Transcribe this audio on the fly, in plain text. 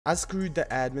I screwed the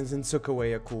admins and took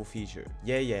away a cool feature.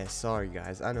 Yeah, sorry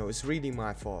guys, I know, it's really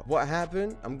my fault. What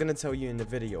happened? I'm gonna tell you in the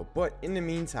video, but in the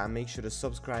meantime, make sure to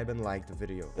subscribe and like the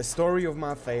video. The story of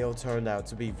my fail turned out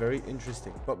to be very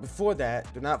interesting, but before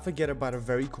that, do not forget about a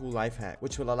very cool life hack,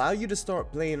 which will allow you to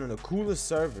start playing on the coolest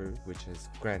server, which is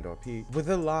Grand RP, with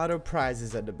a lot of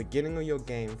prizes at the beginning of your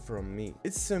game from me.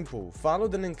 It's simple, follow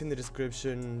the link in the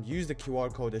description, use the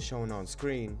QR code that's shown on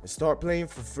screen, and start playing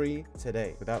for free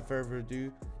today. Without further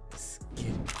ado,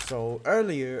 so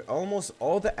earlier, almost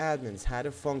all the admins had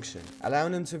a function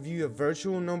allowing them to view a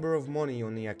virtual number of money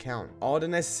on the account. All the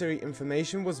necessary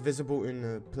information was visible in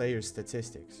the player's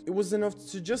statistics. It was enough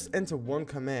to just enter one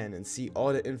command and see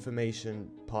all the information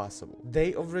possible.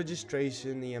 Date of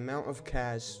registration, the amount of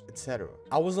cash, etc.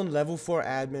 I was on level 4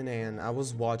 admin and I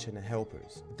was watching the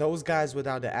helpers. Those guys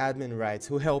without the admin rights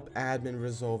who help admin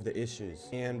resolve the issues.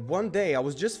 And one day I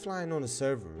was just flying on the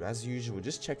server as usual,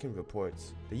 just checking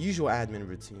reports. The usual admin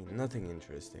routine, nothing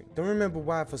interesting. Don't remember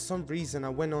why, for some reason I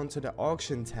went on to the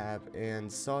auction tab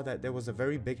and saw that there was a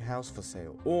very big house for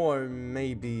sale. Or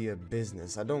maybe a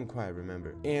business, I don't quite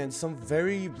remember. And some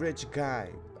very rich guy,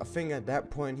 I think at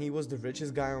that point he was the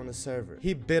richest guy on the server.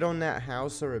 He bid on that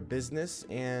house or a business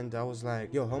and I was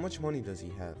like, yo, how much money does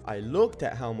he have? I looked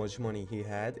at how much money he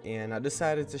had and I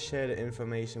decided to share the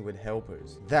information with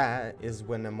helpers. That is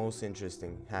when the most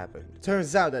interesting happened.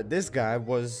 Turns out that this guy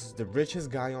was the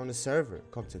richest guy on the server,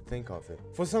 come to think of it.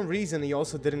 For some reason he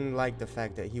also didn't like the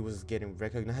fact that he was getting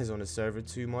recognized on the server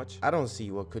too much. I don't see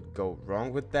what could go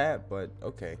wrong with that, but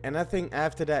okay. And I think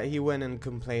after that he went and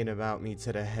complained about me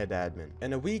to the head admin.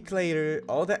 And a week later,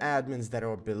 all the admins that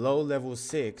are below level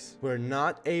 6 were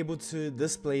not able to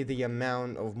display the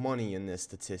amount of money in their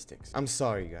statistics. I'm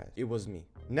sorry guys, it was me.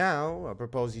 Now, I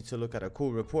propose you to look at a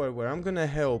cool report where I'm gonna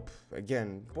help,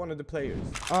 again, one of the players.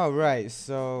 Alright,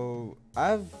 so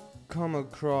I've come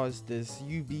across this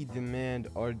UB demand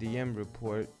RDM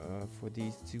report for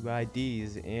these two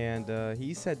IDs, and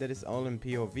he said that it's all in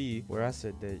POV, where I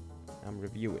said that I'm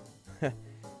review it.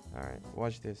 Alright,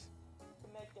 watch this.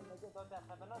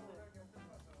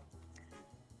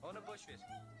 Onu boş ver.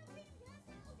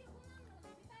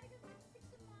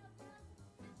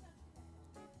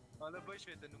 Onu boş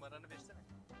ver de numaranı versene.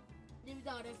 Leave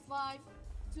that at 5,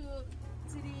 2,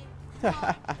 3, 1.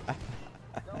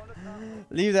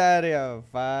 Leave that area.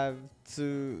 5,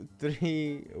 2,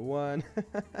 3, 1.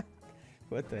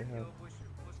 What the hell?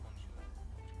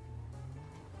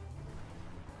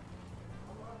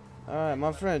 Alright,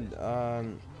 my friend,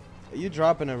 you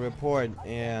dropping a report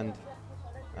and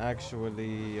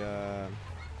actually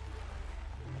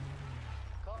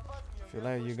feel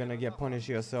like you're gonna get punished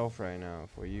yourself right now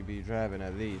for you be driving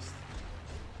at least.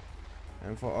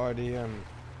 And for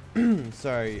RDM,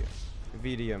 sorry,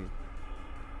 VDM.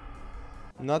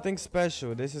 Nothing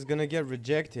special. This is gonna get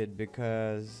rejected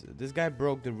because this guy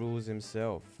broke the rules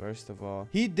himself. First of all,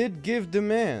 he did give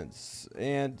demands,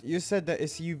 and you said that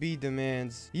it's UB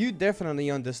demands. You definitely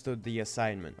understood the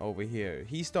assignment over here.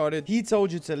 He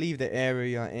told you to leave the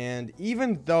area, and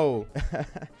even though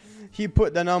he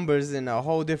put the numbers in a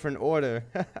whole different order,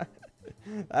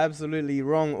 absolutely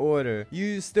wrong order,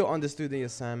 you still understood the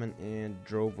assignment and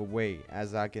drove away,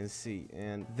 as I can see.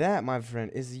 And that, my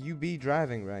friend, is UB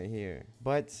driving right here.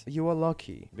 But you are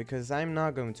lucky, because I'm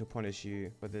not going to punish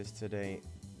you for this today.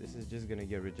 This is just gonna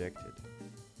get rejected.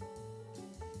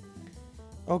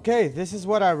 Okay, this is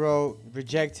what I wrote.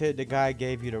 Rejected. The guy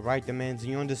gave you the right demands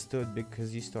and you understood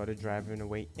because you started driving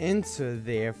away into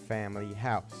their family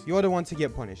house. You're the one to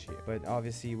get punished here. But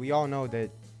obviously, we all know that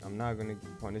I'm not gonna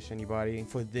punish anybody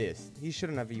for this. He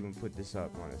shouldn't have even put this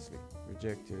up, honestly.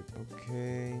 Rejected.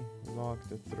 Okay. Lock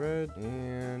the thread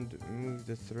and move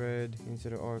the thread into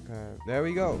the archive. There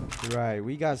we go. Right,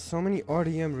 we got so many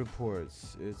RDM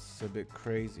reports. It's a bit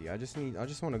crazy. I just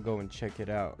want to go and check it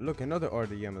out. Look, another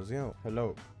RDM as well.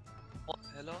 Hello.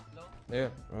 Hello? Yeah.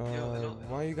 hello.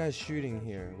 Why are you guys shooting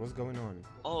here? What's going on?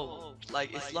 Oh,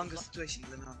 like it's longer situation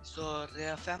than now. So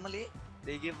their family,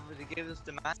 they gave us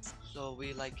the demands. So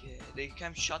we they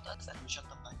came shot us and we shot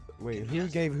them back. Wait, who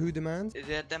gave who demands?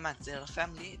 Their demands, their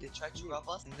family, they tried to rob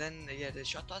us and then they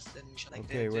shot us and we shot like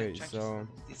okay, wait, so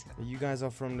you guys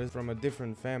are from a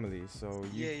different family, so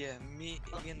you... Yeah, me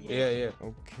and Yeah.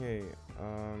 Okay,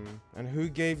 and who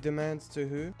gave demands to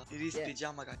who? It is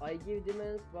Pajama guy. I give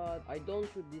demands, but I don't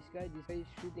shoot this guy is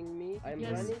shooting me. I'm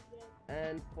running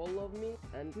and follow me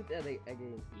and shoot at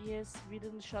again. Yes, we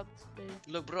didn't shot.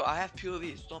 Look bro, I have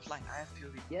POV, stop lying, I have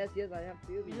POV. Yes, I have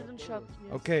POV. We didn't shot.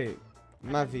 Yes. Okay,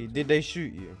 Mavi, did they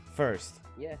shoot you first?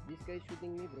 Yeah, this guy is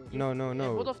shooting me, bro. No, no,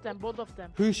 Yeah, both no. of them, both of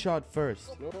them. Who shot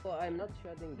first? No, I'm not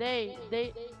shooting.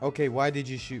 They, Okay, why did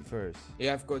you shoot first? You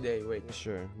have code A, wait.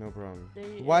 Sure, no problem.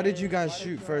 they. Why did you guys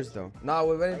shoot first though? No,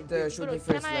 we weren't Bro, shooting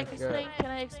can first, I like, explain? Can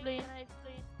I explain?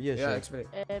 Yeah, yeah, sure. explain.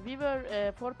 We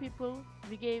were 4 people.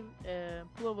 We gave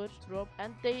plover drop,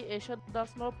 and they shot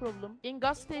us, no problem. In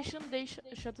gas station, they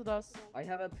shot us. I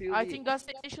have a POV. I think gas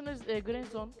station is green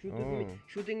zone. Shooting me, Oh.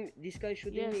 shooting. This guy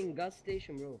shooting Yes. me in gas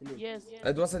station, bro. Look. Yes.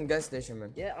 It wasn't gas station,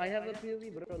 man. Yeah, I have a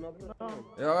POV, bro. No problem. No.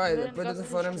 Yeah, alright, We're in put it gas in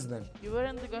forums station. then. You were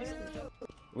in the gas station.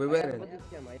 We I have weren't. body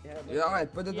cam, I have Yeah,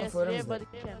 alright, put it in Yes, forums yeah, then. but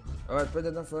it can't. Alright, put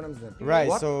it in forums then. Right,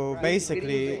 What? so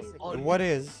basically All what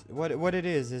it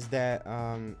is that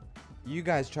you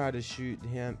guys try to shoot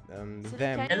him Slim,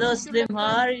 them. can Hello you Slim,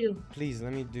 how are you? Please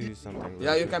let me do something. real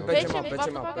Yeah, you quick, can okay? pitch Pitch him him, up, pitch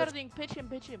him up,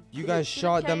 pitch him. You guys Slim,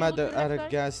 shot can them you at look the to at that a guy?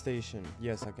 gas station.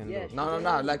 Yes, I can Yeah, look.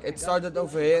 No, like it started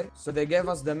over here. So they gave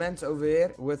us the mens over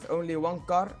here with only one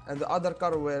car, and the other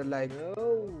car were like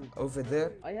No, over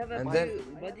there. I have a And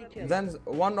body cam. Then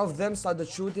one of them started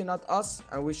shooting at us,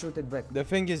 and we shoot it back. The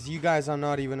thing is, you guys are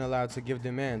not even allowed to give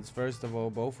demands. First of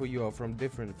all, both of you are from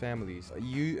different families.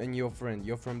 You and your friend,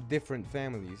 you're from different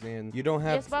families, and you don't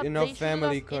have Yes, but enough they shot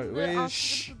family. us in the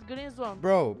Shh, unrestricted green zone.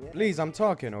 bro, please, I'm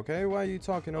talking, okay? Why are you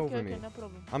talking over Okay, me? no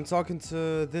problem. I'm talking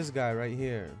to this guy right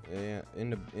here, in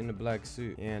the black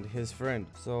suit, and his friend.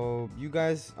 So you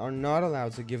guys are not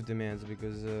allowed to give demands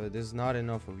because there's not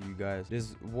enough of you guys.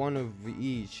 There's one of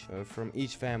each from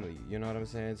each family. You know what I'm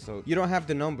saying? So you don't have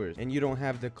the numbers, and you don't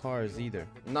have the cars either.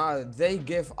 Nah, they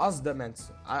gave us the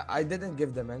mens. I didn't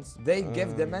give the mens. They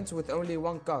gave the mens with only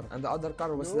one car, and the other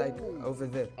car was like No. over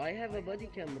there. I have a body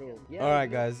cam, bro. Yeah, All right,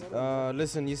 no guys. problem.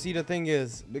 Listen. You see, the thing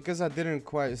is, because I didn't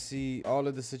quite see all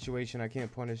of the situation, I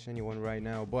can't punish anyone right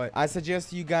now. But I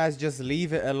suggest you guys just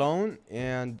leave it alone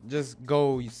and just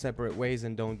go separate ways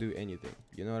and don't do anything.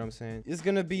 You know what I'm saying? It's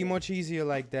gonna be much easier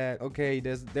like that. Okay,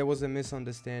 there was a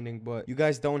misunderstanding, but you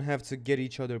guys don't have to get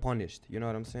each other punished. You know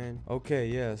what I'm saying? Okay,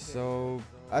 yeah. So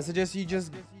I suggest you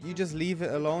just leave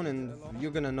it alone, and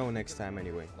you're gonna know next time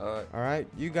anyway. All right,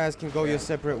 you guys can go your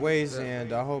separate ways,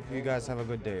 and I hope you guys have a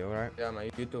good day. All right. Yeah,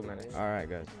 man, you too, man. All right,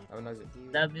 guys. Have a nice day.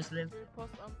 Love you Slim.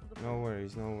 Post onto the No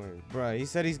worries, no worries. Bruh, he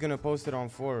said he's gonna post it on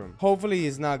forum. Hopefully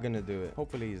he's not gonna do it.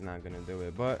 Hopefully he's not gonna do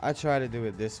it. But I try to do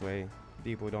it this way.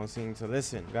 People don't seem to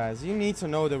listen. Guys, you need to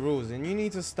know the rules, and you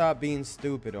need to stop being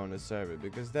stupid on the server,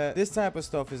 because this type of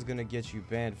stuff is gonna get you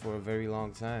banned for a very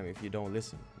long time if you don't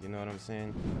listen. You know what I'm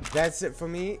saying? That's it for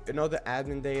me. Another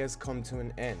admin day has come to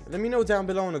an end. Let me know down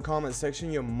below in the comment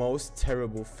section your most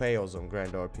terrible fails on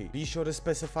Grand RP. Be sure to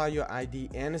specify your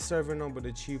ID and the server number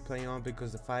that you play on,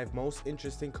 because the 5 most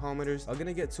interesting commenters are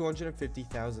gonna get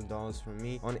 $250,000 from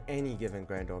me on any given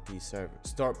Grand RP server.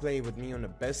 Start playing with me on the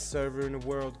best server in the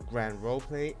world, Grand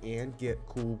Roleplay, and get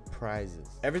cool prizes.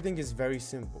 Everything is very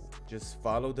simple. Just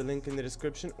follow the link in the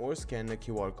description or scan the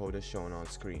QR code as shown on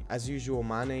screen. As usual,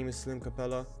 my name is Slim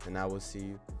Capella, and I will see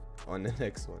you on the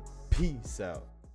next one. Peace out.